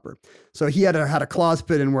the copper. So he had a clause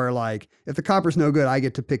put in where, like, if the copper's no good, I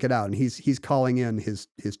get to pick it out. And he's calling in his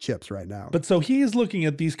chips right now. But so he is looking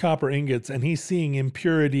at these copper ingots and he's seeing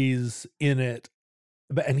impurities in it.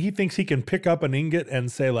 And he thinks he can pick up an ingot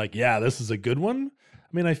and say, like, yeah, this is a good one. I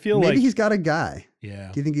mean, I feel maybe he's got a guy.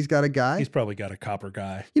 Yeah. Do you think he's got a guy? He's probably got a copper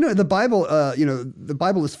guy. The Bible, the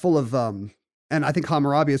Bible is full of, and I think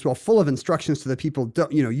Hammurabi as well, full of instructions to the people.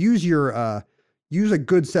 Don't, use a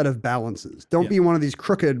good set of balances. Don't be one of these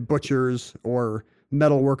crooked butchers or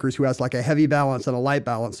metal workers who has like a heavy balance and a light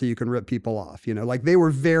balance so you can rip people off. Like they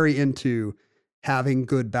were very into having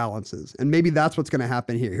good balances. And maybe that's what's going to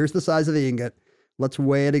happen here. Here's the size of the ingot. Let's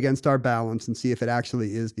weigh it against our balance and see if it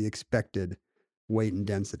actually is the expected weight and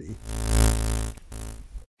density.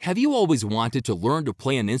 Have you always wanted to learn to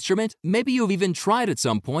play an instrument? Maybe you've even tried at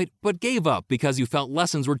some point, but gave up because you felt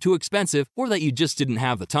lessons were too expensive or that you just didn't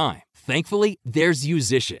have the time. Thankfully, there's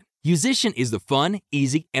Musician. Musician is the fun,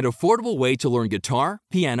 easy, and affordable way to learn guitar,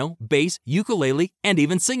 piano, bass, ukulele, and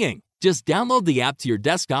even singing. Just download the app to your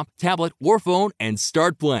desktop, tablet, or phone and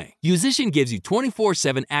start playing. Musician gives you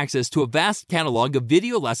 24/7 access to a vast catalog of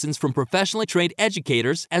video lessons from professionally trained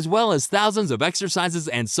educators, as well as thousands of exercises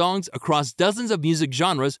and songs across dozens of music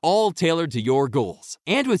genres, all tailored to your goals.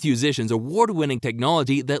 And with Musician's award-winning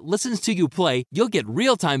technology that listens to you play, you'll get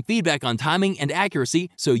real-time feedback on timing and accuracy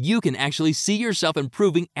so you can actually see yourself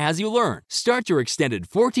improving as you learn. Start your extended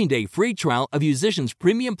 14-day free trial of Musician's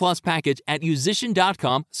Premium Plus package at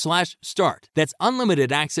musician.com/start. That's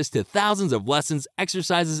unlimited access to thousands of lessons,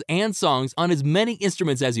 exercises, and songs on as many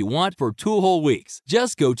instruments as you want for 2 whole weeks.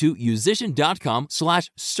 Just go to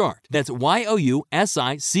musician.com/start. That's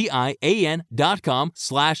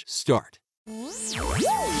YOUSICIAN.com/start.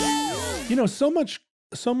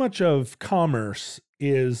 So much of commerce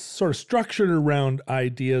is sort of structured around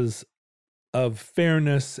ideas of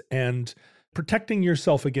fairness and protecting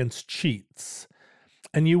yourself against cheats.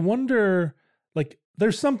 And you wonder, like,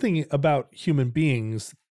 there's something about human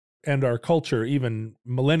beings and our culture, even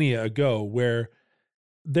millennia ago, where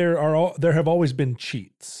there have always been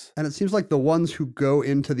cheats. And it seems like the ones who go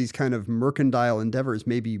into these kind of mercantile endeavors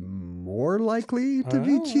may be more likely to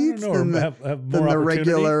be cheats than the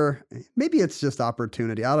regular. Maybe it's just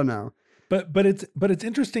opportunity. I don't know. But it's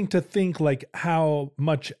interesting to think like how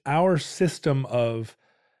much our system of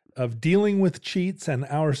dealing with cheats and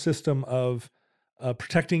our system of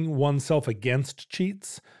protecting oneself against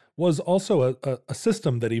cheats was also a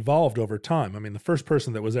system that evolved over time. I mean, the first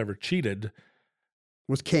person that was ever cheated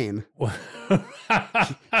was Cain.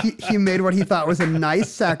 he made what he thought was a nice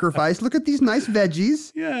sacrifice. Look at these nice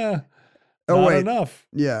veggies. Yeah. Oh, not wait. enough.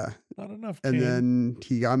 Yeah. Not enough. And Cain. then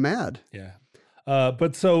he got mad. Yeah.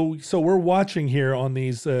 But so we're watching here on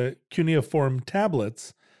these cuneiform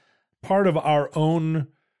tablets, part of our own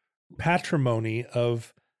patrimony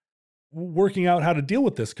of working out how to deal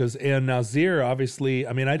with this. Because An-Nazir, obviously,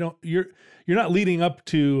 I mean, you're not leading up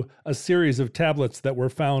to a series of tablets that were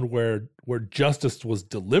found where justice was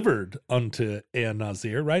delivered unto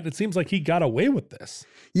An-Nazir, right? It seems like he got away with this.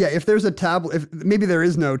 Yeah, if there's a tablet, if maybe there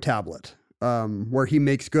is no tablet where he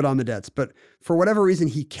makes good on the debts, but for whatever reason,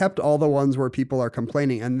 he kept all the ones where people are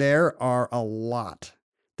complaining, and there are a lot.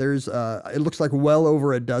 There's, it looks like well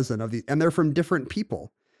over a dozen of these, and they're from different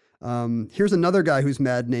people. Here's another guy who's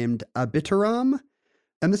mad named Abitaram,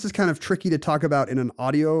 and this is kind of tricky to talk about in an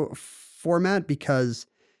audio format because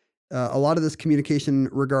a lot of this communication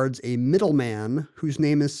regards a middleman whose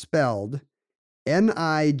name is spelled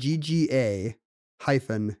Nigga-Nanna.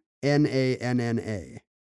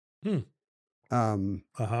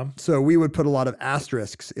 So we would put a lot of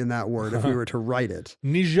asterisks in that word if we were to write it.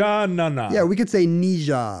 Nija-Nanna. Yeah, we could say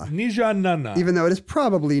Nija. Nija-Nanna. Even though it is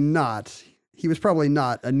probably not. He was probably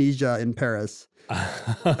not a Nija in Paris.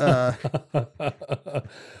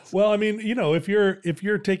 Well, I mean, you know, if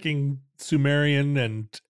you're taking Sumerian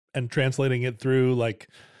and translating it through like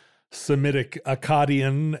Semitic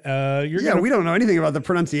Akkadian, we don't know anything about the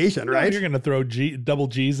pronunciation, right? You're going to throw double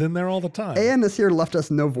G's in there all the time. An-Nazir left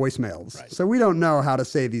us no voicemails, right. So we don't know how to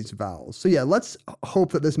say these vowels. So yeah, let's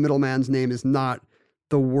hope that this middleman's name is not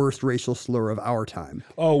the worst racial slur of our time.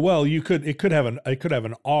 Oh, well, it could have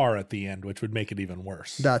an R at the end, which would make it even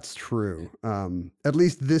worse. That's true. At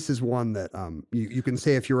least this is one that you can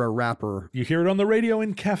say if you're a rapper. You hear it on the radio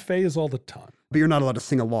in cafes all the time. But you're not allowed to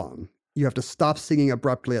sing along. You have to stop singing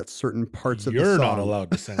abruptly at certain parts of the song. You're not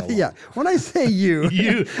allowed to sing along. Yeah. When I say you,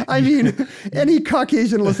 I mean any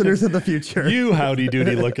Caucasian listeners in the future. You howdy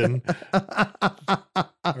doody looking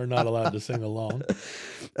are not allowed to sing along.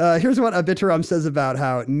 Here's what Abitaram says about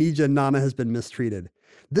how Nija-Nanna has been mistreated.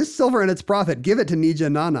 This silver and its profit, give it to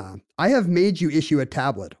Nija-Nanna. I have made you issue a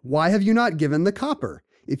tablet. Why have you not given the copper?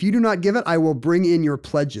 If you do not give it, I will bring in your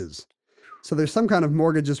pledges. So there's some kind of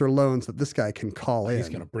mortgages or loans that this guy can call in. He's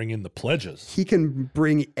going to bring in the pledges. He can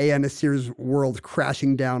bring An-Nazir's world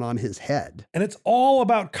crashing down on his head. And it's all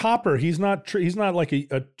about copper. He's not he's not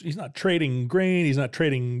trading grain. He's not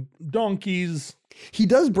trading donkeys. He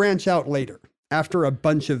does branch out later after a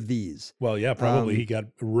bunch of these. Well, yeah, probably he got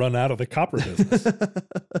run out of the copper business.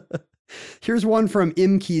 Here's one from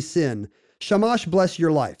Imki Sin. Shamash bless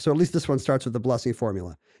your life. So at least this one starts with the blessing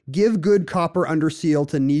formula. Give good copper under seal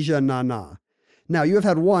to Nija-Nanna. Now you have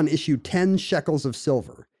had one issue 10 shekels of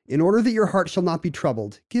silver. In order that your heart shall not be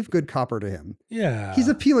troubled, give good copper to him. Yeah. He's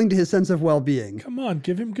appealing to his sense of well-being. Come on,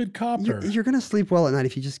 give him good copper. You're going to sleep well at night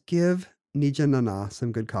if you just give Nija-Nanna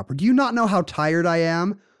some good copper. Do you not know how tired I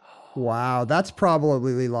am? Wow, that's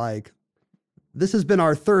probably like, this has been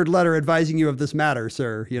our third letter advising you of this matter,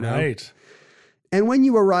 sir, you know? Right. And when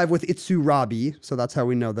you arrive with Itsurabi, so that's how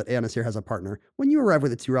we know that An-Nazir has a partner. When you arrive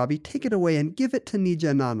with Itsurabi, take it away and give it to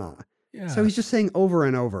Nija-Nanna. Yeah. So he's just saying over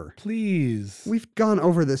and over. Please. We've gone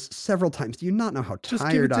over this several times. Do you not know how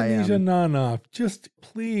tired I am? Just give it to Nija-Nanna. Just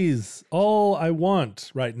please. All I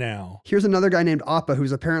want right now. Here's another guy named Appa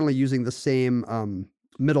who's apparently using the same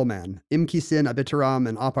middleman. Imki Sin, Abitaram,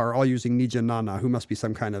 and Appa are all using Nija-Nanna, who must be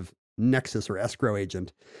some kind of nexus or escrow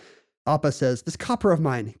agent. Appa says, this copper of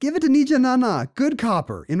mine, give it to Nija-Nanna, good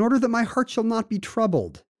copper, in order that my heart shall not be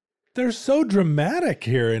troubled. They're so dramatic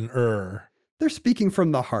here in They're speaking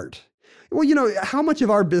from the heart. Well, you know, how much of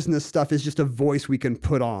our business stuff is just a voice we can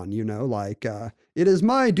put on, you know, like, it is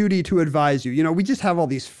my duty to advise you. You know, we just have all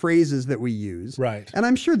these phrases that we use. Right. And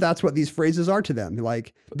I'm sure that's what these phrases are to them.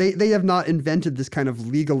 Like, they have not invented this kind of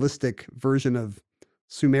legalistic version of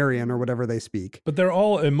Sumerian or whatever they speak. But they're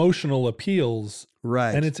all emotional appeals.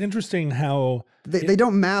 Right. And it's interesting how they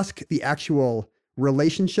don't mask the actual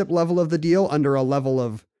relationship level of the deal under a level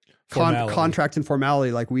of contracts and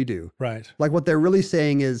formality like we do. Right. Like what they're really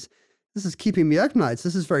saying is, this is keeping me up nights.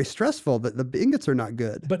 This is very stressful. That the ingots are not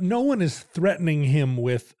good. But no one is threatening him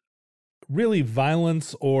with really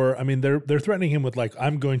violence, or I mean, they're threatening him with like,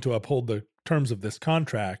 I'm going to uphold the terms of this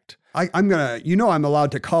contract. I'm gonna, I'm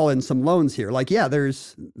allowed to call in some loans here. Like, yeah,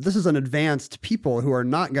 this is an advanced people who are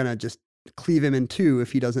not gonna just cleave him in two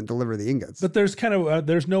if he doesn't deliver the ingots. But there's kind of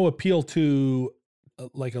there's no appeal to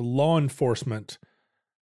like a law enforcement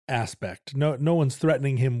aspect. No one's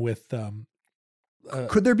threatening him with.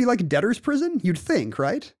 Could there be like debtor's prison? You'd think,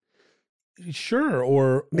 right? Sure,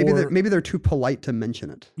 or maybe they're too polite to mention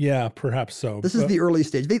it. Yeah, perhaps so. This is the early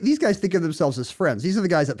stage. These guys think of themselves as friends. These are the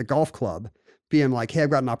guys at the golf club being like, hey, I've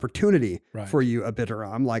got an opportunity for you,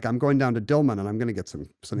 Abitaram. I'm going down to Dillman and I'm going to get some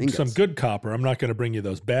ingots. Some good copper. I'm not going to bring you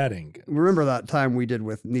those bad ingots. Remember that time we did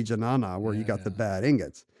with Nijanana where you got the bad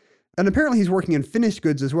ingots. And apparently he's working in finished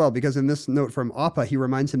goods as well, because in this note from Appa, he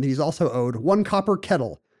reminds him that he's also owed 1 copper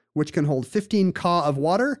kettle, which can hold 15 ka of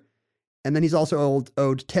water. And then he's also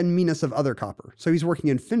owed 10 minas of other copper. So he's working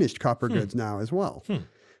in finished copper goods now as well.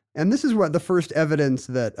 And this is what the first evidence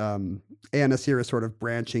that Ea Nasir is sort of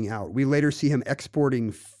branching out. We later see him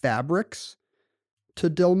exporting fabrics to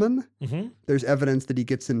Dillman. Mm-hmm. There's evidence that he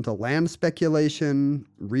gets into land speculation,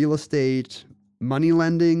 real estate, money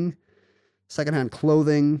lending, secondhand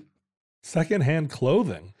clothing. Secondhand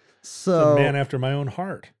clothing? So, a man after my own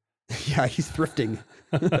heart. Yeah, he's thrifting.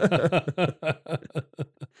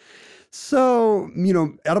 So,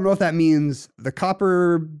 I don't know if that means the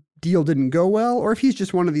copper deal didn't go well, or if he's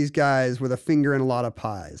just one of these guys with a finger in a lot of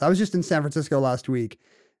pies. I was just in San Francisco last week,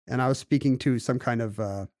 and I was speaking to some kind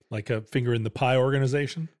of... like a finger in the pie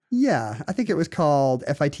organization? Yeah, I think it was called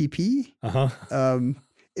FITP. Uh-huh.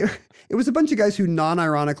 It was a bunch of guys who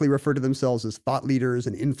non-ironically refer to themselves as thought leaders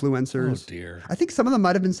and influencers. Oh, dear. I think some of them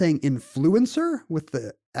might have been saying influencer with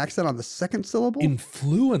the accent on the second syllable.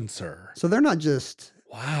 Influencer. So they're not just...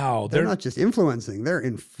 Wow. They're not just influencing, they're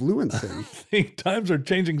influencing. Times are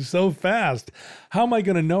changing so fast. How am I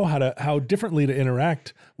going to know how differently to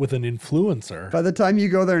interact with an influencer? By the time you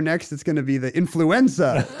go there next, it's going to be the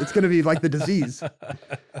influenza. It's going to be like the disease.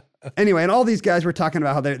 Anyway, and all these guys were talking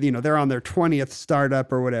about how they're on their 20th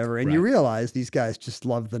startup or whatever, and you realize these guys just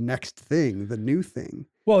love the next thing, the new thing.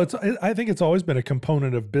 Well, I think it's always been a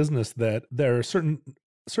component of business that there are a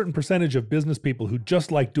certain percentage of business people who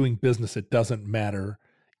just like doing business. It doesn't matter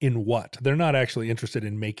in what. They're not actually interested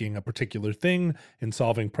in making a particular thing, in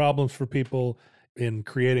solving problems for people, in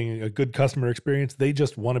creating a good customer experience. They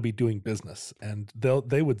just want to be doing business, and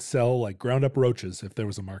they would sell like ground up roaches if there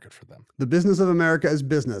was a market for them. The business of America is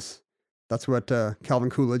business. That's what Calvin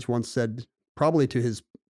Coolidge once said, probably to his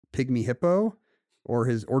pygmy hippo or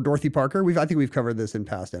Dorothy Parker. I think we've covered this in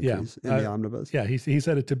past entries in the Omnibus. Yeah, he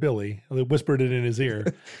said it to Billy. He whispered it in his ear.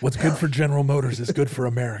 What's good for General Motors is good for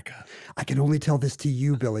America. I can only tell this to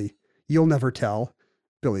you, Billy. You'll never tell.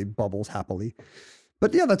 Billy bubbles happily.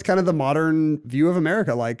 But yeah, that's kind of the modern view of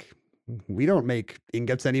America. Like, we don't make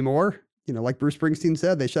ingots anymore. Like Bruce Springsteen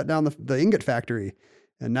said, they shut down the ingot factory.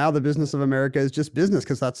 And now the business of America is just business,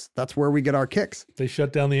 because that's where we get our kicks. They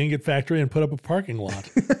shut down the ingot factory and put up a parking lot.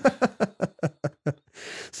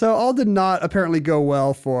 So all did not apparently go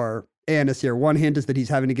well for Ea Nasir. One hint is that he's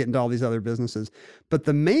having to get into all these other businesses. But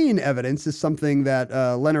the main evidence is something that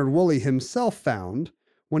Leonard Woolley himself found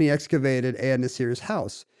when he excavated Ea Nasir's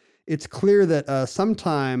house. It's clear that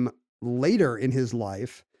sometime later in his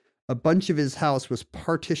life, a bunch of his house was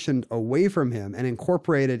partitioned away from him and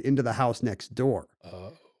incorporated into the house next door.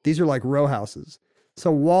 These are like row houses. So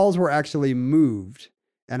walls were actually moved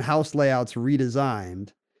and house layouts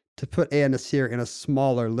redesigned to put Ea Nasir in a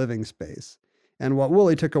smaller living space. And what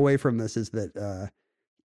Woolley took away from this is that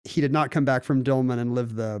he did not come back from Dillman and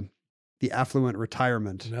live the affluent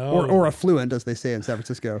retirement, or affluent, as they say in San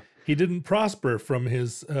Francisco. He didn't prosper from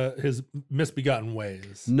his misbegotten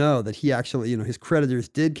ways. No, that he actually, his creditors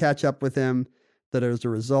did catch up with him, that as a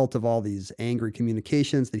result of all these angry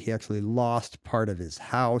communications, that he actually lost part of his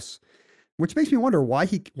house, which makes me wonder why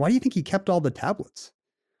do you think he kept all the tablets?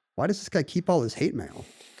 Why does this guy keep all his hate mail?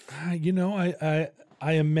 I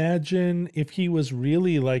imagine if he was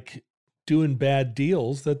really like doing bad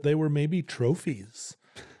deals, that they were maybe trophies.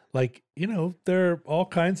 Like, there are all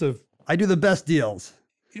kinds of... I do the best deals.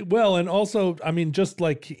 Well, and also, I mean, just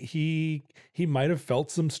like he might have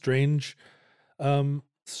felt some strange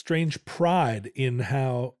pride in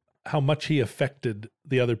how much he affected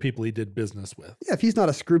the other people he did business with. Yeah, if he's not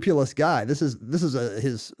a scrupulous guy, this is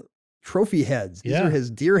his trophy heads. These are his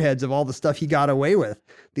deer heads of all the stuff he got away with.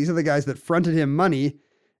 These are the guys that fronted him money,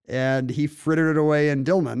 and he frittered it away in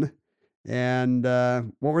Dillman. And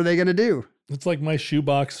what were they going to do? It's like my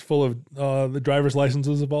shoebox full of the driver's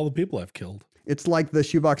licenses of all the people I've killed. It's like the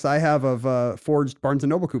shoebox I have of forged Barnes &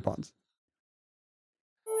 Noble coupons.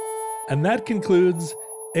 And that concludes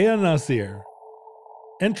Ea Nasir,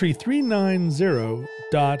 entry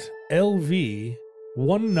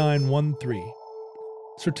 390.LV1913,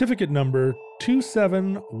 certificate number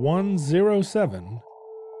 27107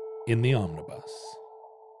 in the omnibus.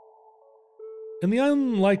 In the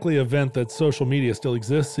unlikely event that social media still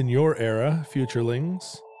exists in your era,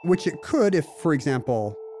 futurelings. Which it could if, for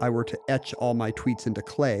example, I were to etch all my tweets into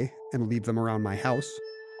clay and leave them around my house.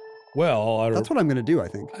 Well, that's what I'm going to do, I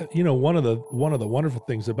think. You know, one of the wonderful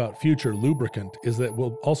things about future lubricant is that it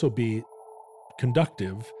will also be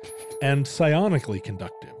conductive and psionically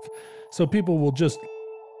conductive. So people will just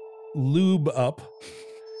lube up,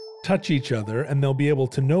 touch each other, and they'll be able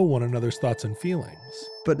to know one another's thoughts and feelings.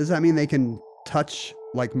 But does that mean they can touch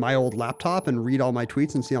like my old laptop and read all my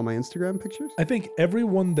tweets and see all my Instagram pictures? I think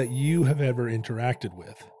everyone that you have ever interacted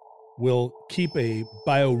with will keep a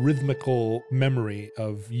biorhythmical memory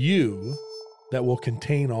of you that will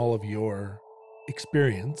contain all of your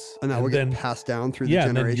experience. And that will get passed down through the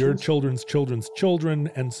generations? And then your children's children's children.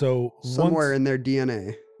 And so somewhere in their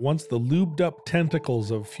DNA. Once the lubed up tentacles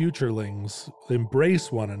of futurelings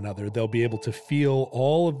embrace one another, they'll be able to feel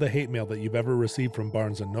all of the hate mail that you've ever received from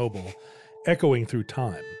Barnes & Noble echoing through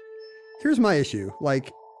time. Here's my issue.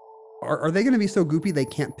 Like, are they going to be so goopy they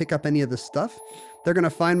can't pick up any of this stuff? They're going to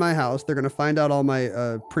find my house. They're going to find out all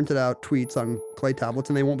my printed out tweets on clay tablets,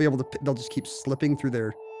 and they won't be able to, they'll just keep slipping through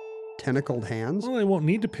their tentacled hands. Well, they won't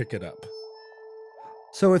need to pick it up.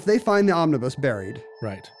 So if they find the omnibus buried,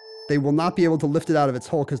 right, they will not be able to lift it out of its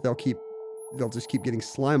hole because they'll just keep getting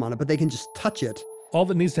slime on it, but they can just touch it. All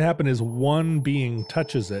that needs to happen is one being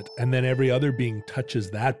touches it, and then every other being touches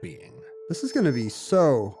that being. This is going to be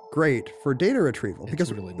so great for data retrieval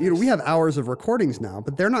because really nice. You know, we have hours of recordings now,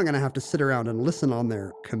 but they're not going to have to sit around and listen on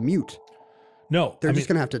their commute. No. They're just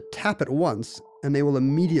going to have to tap it once, and they will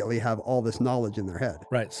immediately have all this knowledge in their head.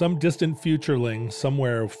 Right. Some distant futureling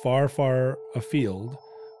somewhere far, far afield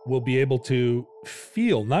will be able to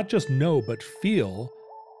feel, not just know, but feel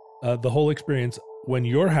the whole experience when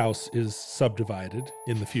your house is subdivided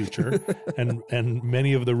in the future and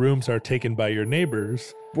many of the rooms are taken by your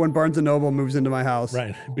neighbors. When Barnes & Noble moves into my house.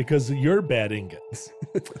 Right, because you're bad ingots.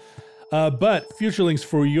 But futurelings,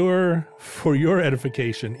 for your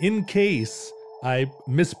edification, in case I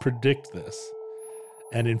mispredict this,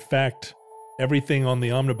 and in fact, everything on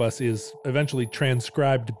the omnibus is eventually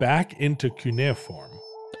transcribed back into cuneiform.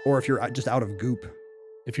 Or if you're just out of goop.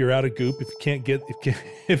 If you're out of goop, if you can't get,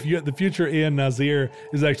 if you're the future Ea Nasir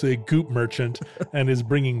is actually a goop merchant and is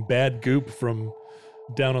bringing bad goop from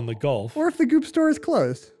down on the Gulf. Or if the goop store is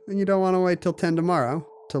closed and you don't want to wait till 10 tomorrow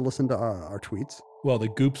to listen to our tweets. Well, the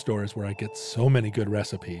goop store is where I get so many good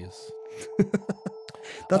recipes.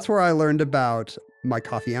 That's where I learned about my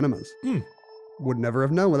coffee enemas. Would never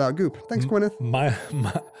have known without goop. Thanks, Gwyneth.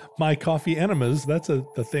 My coffee enemas, that's the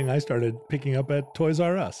thing I started picking up at Toys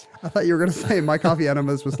R Us. I thought you were going to say My Coffee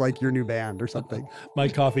Enemas was like your new band or something. My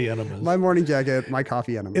Coffee Enemas. My Morning Jacket, My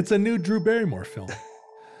Coffee Enemas. It's a new Drew Barrymore film.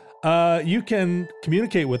 You can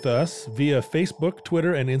communicate with us via Facebook,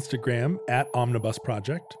 Twitter, and Instagram at Omnibus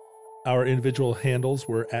Project. Our individual handles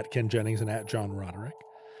were at Ken Jennings and at John Roderick.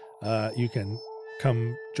 You can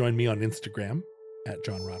come join me on Instagram at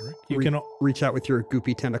John Roderick. You can reach out with your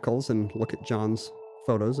goopy tentacles and look at John's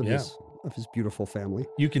photos of his beautiful family.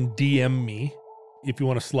 You can DM me if you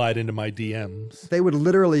want to slide into my DMs. They would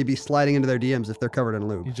literally be sliding into their DMs if they're covered in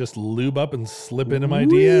lube. You just lube up and slip into my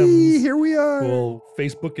DMs. Here we are. We'll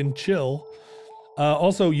Facebook and chill.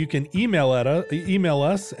 Also, you can email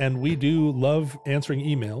us, and we do love answering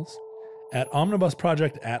emails at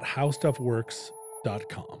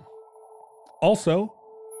omnibusproject@howstuffworks.com. Also,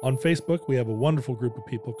 on Facebook, we have a wonderful group of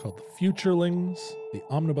people called the Futurelings, the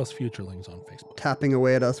Omnibus Futurelings on Facebook. Tapping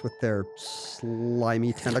away at us with their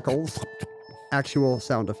slimy tentacles. Actual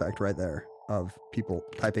sound effect right there of people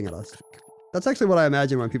typing at us. That's actually what I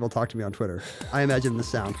imagine when people talk to me on Twitter. I imagine the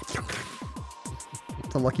sound.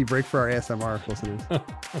 It's a lucky break for our ASMR listeners.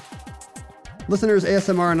 Listeners,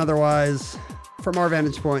 ASMR and otherwise, from our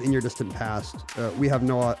vantage point in your distant past, we have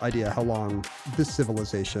no idea how long this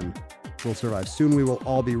civilization will survive. Soon we will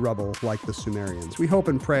all be rubble like the Sumerians. We hope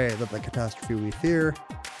and pray that the catastrophe we fear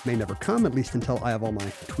may never come, at least until I have all my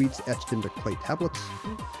tweets etched into clay tablets.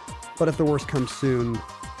 But if the worst comes soon,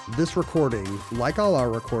 this recording, like all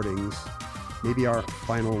our recordings, may be our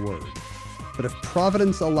final word. But if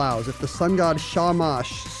Providence allows, if the sun god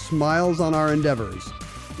Shamash smiles on our endeavors,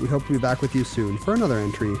 we hope to be back with you soon for another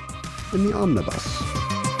entry in the Omnibus.